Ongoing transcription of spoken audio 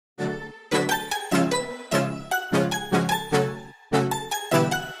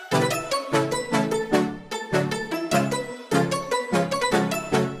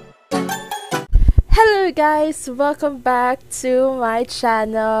guys, welcome back to my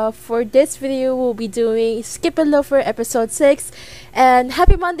channel. For this video, we'll be doing Skip and Loafer episode 6. And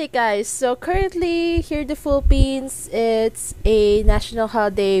happy Monday guys! So currently here in the Philippines, it's a national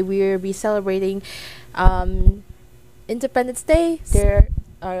holiday. We'll be celebrating Independence Day. There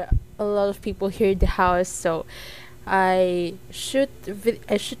are a lot of people here in the house, so I shoot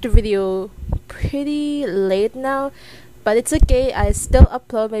the video pretty late now, but it's okay. I still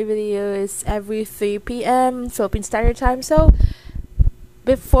upload my videos every 3 p.m. Philippine Standard Time. So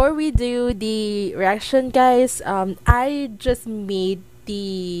before we do the reaction, guys, I just made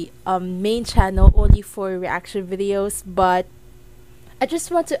the main channel only for reaction videos, but I just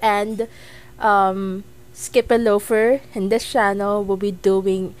want to end Skip and Loafer. In this channel, we'll be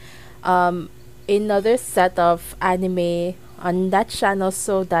doing another set of anime on that channel,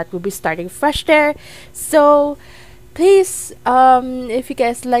 so that we'll be starting fresh there. So please, if you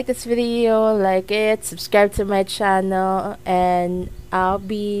guys like this video, like it, subscribe to my channel, and I'll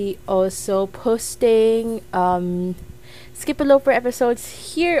be also posting Skip and Loafer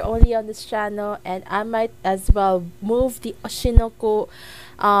episodes here only on this channel, and I might as well move the Oshinoko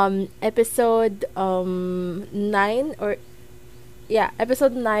episode 9, or yeah,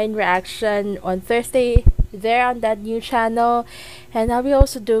 episode 9 reaction on Thursday there on that new channel, and I'll be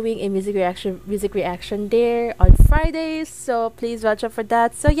also doing a music reaction there on Fridays, so please watch out for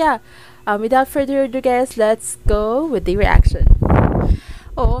that. So yeah, without further ado guys, let's go with the reaction.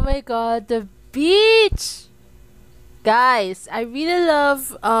 Oh my god, the beach! Guys, I really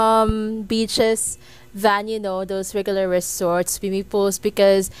love beaches than, you know, those regular resorts, swimming pools,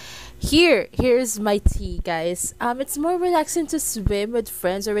 because here's my tea, guys. It's more relaxing to swim with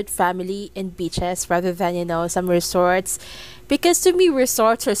friends or with family in beaches rather than, you know, some resorts, because to me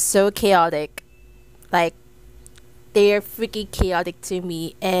resorts are so chaotic. Like, they're freaking chaotic to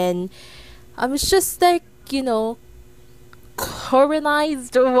me, and it's just like, you know,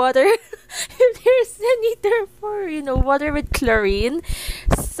 chlorinated water. If there's any term for, you know, water with chlorine.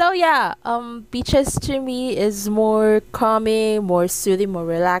 So yeah, beaches to me is more calming, more soothing, more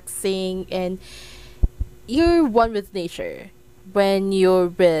relaxing, and you're one with nature when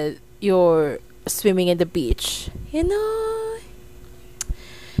you're swimming in the beach, you know.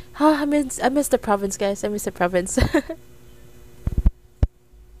 I miss the province, guys. I miss the province.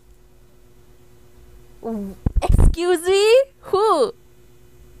 Excuse me? Who?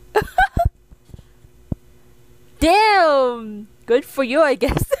 Damn! Good for you, I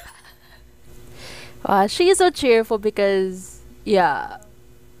guess. She is so cheerful because, yeah.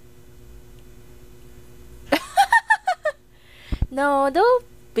 No, don't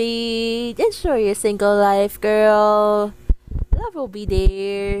be. Enjoy your single life, girl. Love will be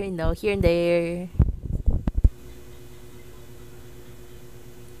there, you know, here and there.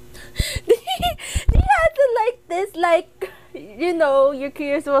 Do you have to like this? Like, you know, you're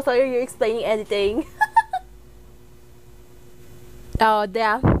curious about how you're explaining anything. Oh,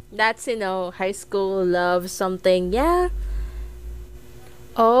 yeah. That's, you know, high school love something. Yeah.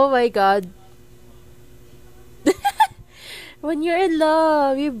 Oh my god. When you're in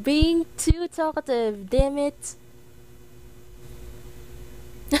love, you're being too talkative. Damn it.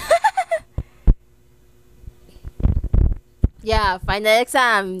 Yeah, final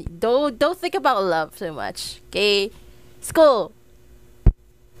exam. Don't think about love so much. Okay? School.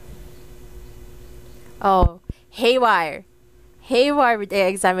 Oh, haywire. Haywire with the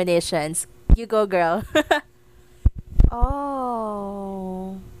examinations. You go, girl.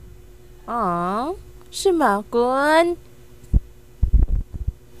 Oh. Aww. Shimakun.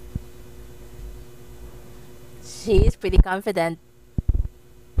 She's pretty confident.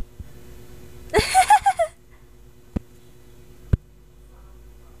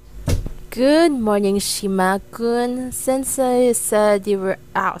 Good morning, Shimakun. Sensei said you were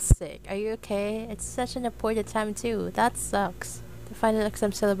out sick. Are you okay? It's such an important time too. That sucks. The final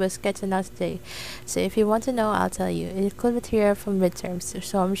exam syllabus gets announced today, so if you want to know, I'll tell you. It includes material from midterms,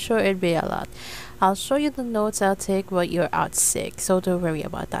 so I'm sure it'll be a lot. I'll show you the notes I'll take while you're out sick, so don't worry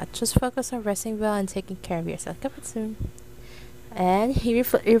about that. Just focus on resting well and taking care of yourself. Come back soon. And he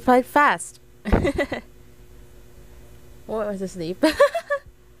replied fast. What was asleep?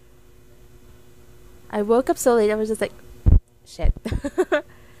 I woke up so late, I was just like, shit.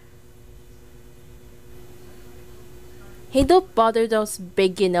 Hey, don't bother those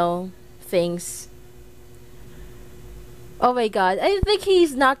big, you know, things. Oh my god, I think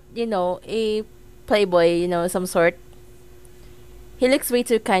he's not, you know, a playboy, you know, some sort. He looks way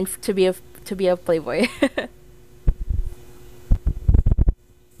too kind to be a playboy.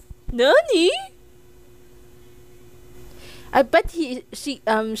 Nani? I bet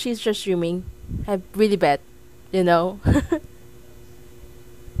she's just dreaming. I really bet, you know.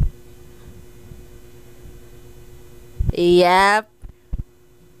 Yep,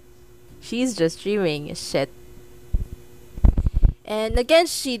 she's just dreaming. Shit. And again,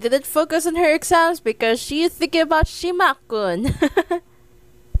 she didn't focus on her exams because she's thinking about Shimakun.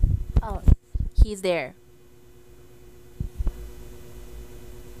 Oh, he's there.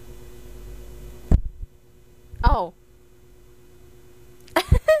 Oh,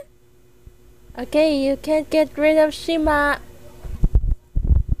 okay, you can't get rid of Shima.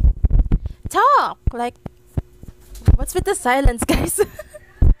 Talk! Like, what's with the silence, guys?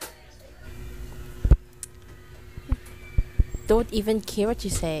 Don't even care what you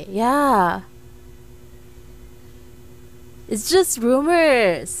say. Yeah. It's just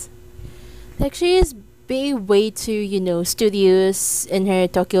rumors. Like, she is being way too, studious in her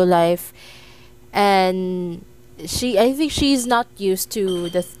Tokyo life. And I think she's not used to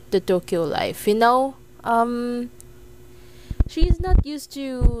the Tokyo life, you know? She's not used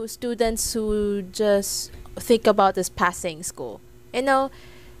to students who just think about this passing school. You know,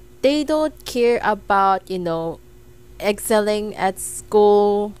 they don't care about, excelling at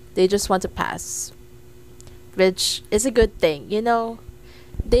school. They just want to pass, which is a good thing, you know.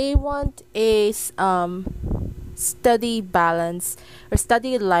 They want a study balance or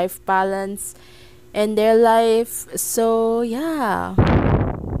study life balance in their life. So yeah,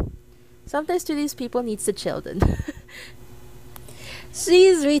 sometimes to these people needs to chill then.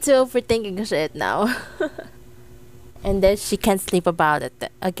 She's way too overthinking shit now. And then she can't sleep about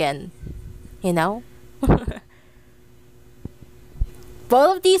it again, you know.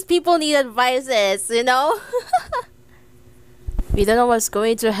 Both of these people need advices, you know. We don't know what's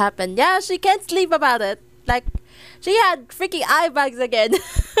going to happen. Yeah, she can't sleep about it. Like, she had freaking eye bags again.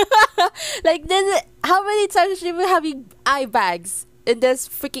 Like, then how many times has she been having eye bags in this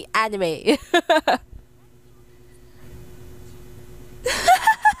freaking anime?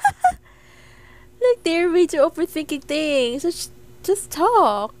 Like, they're way too overthinking things. Just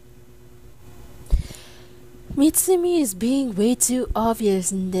talk. Mitsumi is being way too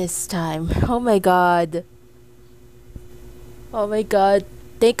obvious in this time. Oh my god. Oh my god.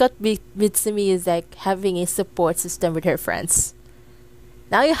 Thank God Mitsumi is like having a support system with her friends.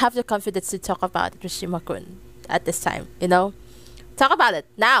 Now you have the confidence to talk about it with Shimakun at this time, you know? Talk about it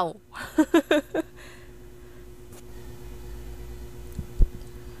now.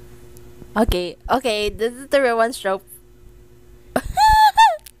 Okay, this is the real one stroke.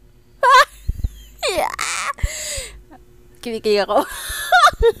 Yeah. Kinikilig ako.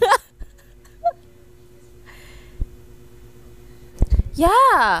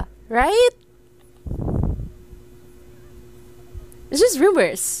 Yeah, right? It's just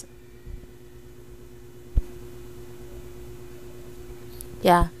rumors.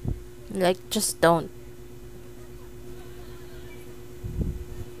 Yeah, like, just don't.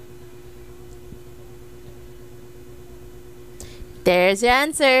 There's your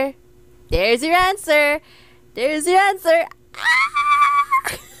answer. There's your answer. There's your answer.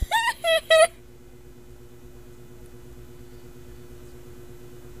 Ah!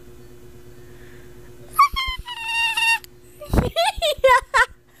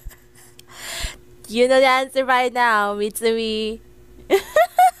 You know the answer by now, Mitsumi.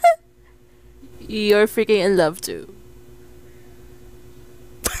 You're freaking in love too.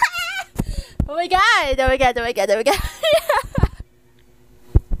 Oh my god! Oh my god! Oh my god! Oh my god!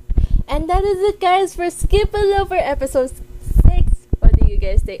 And that is it, guys, for Skip and Loafer episode 6. What do you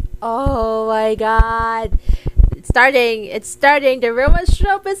guys think? Oh my god! It's starting! It's starting! The romance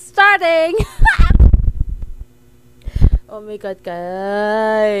trope is starting! Oh my god,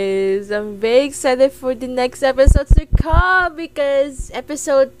 guys! I'm very excited for the next episodes to come because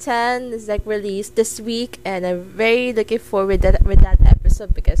episode 10 is like released this week, and I'm very looking forward with that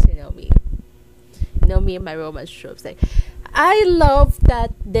episode because you know me and my romance tropes. Like, I love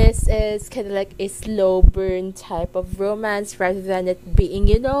that this is kind of like a slow burn type of romance rather than it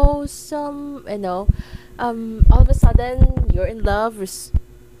being, all of a sudden you're in love with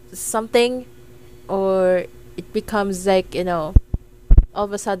something, or it becomes like, all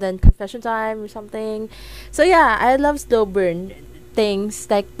of a sudden confession time or something. So yeah, I love slow burn things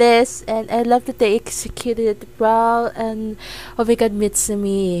like this, and I love that they executed it well. And oh my god,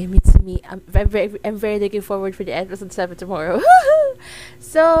 Mitsumi, I'm very looking forward for the episode 7 tomorrow.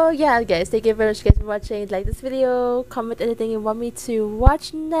 So yeah, guys, thank you very much, guys, for watching. Like this video, comment anything you want me to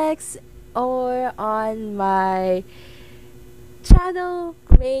watch next, or on my channel,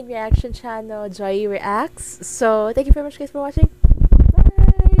 main reaction channel, Joy Reacts. So thank you very much, guys, for watching.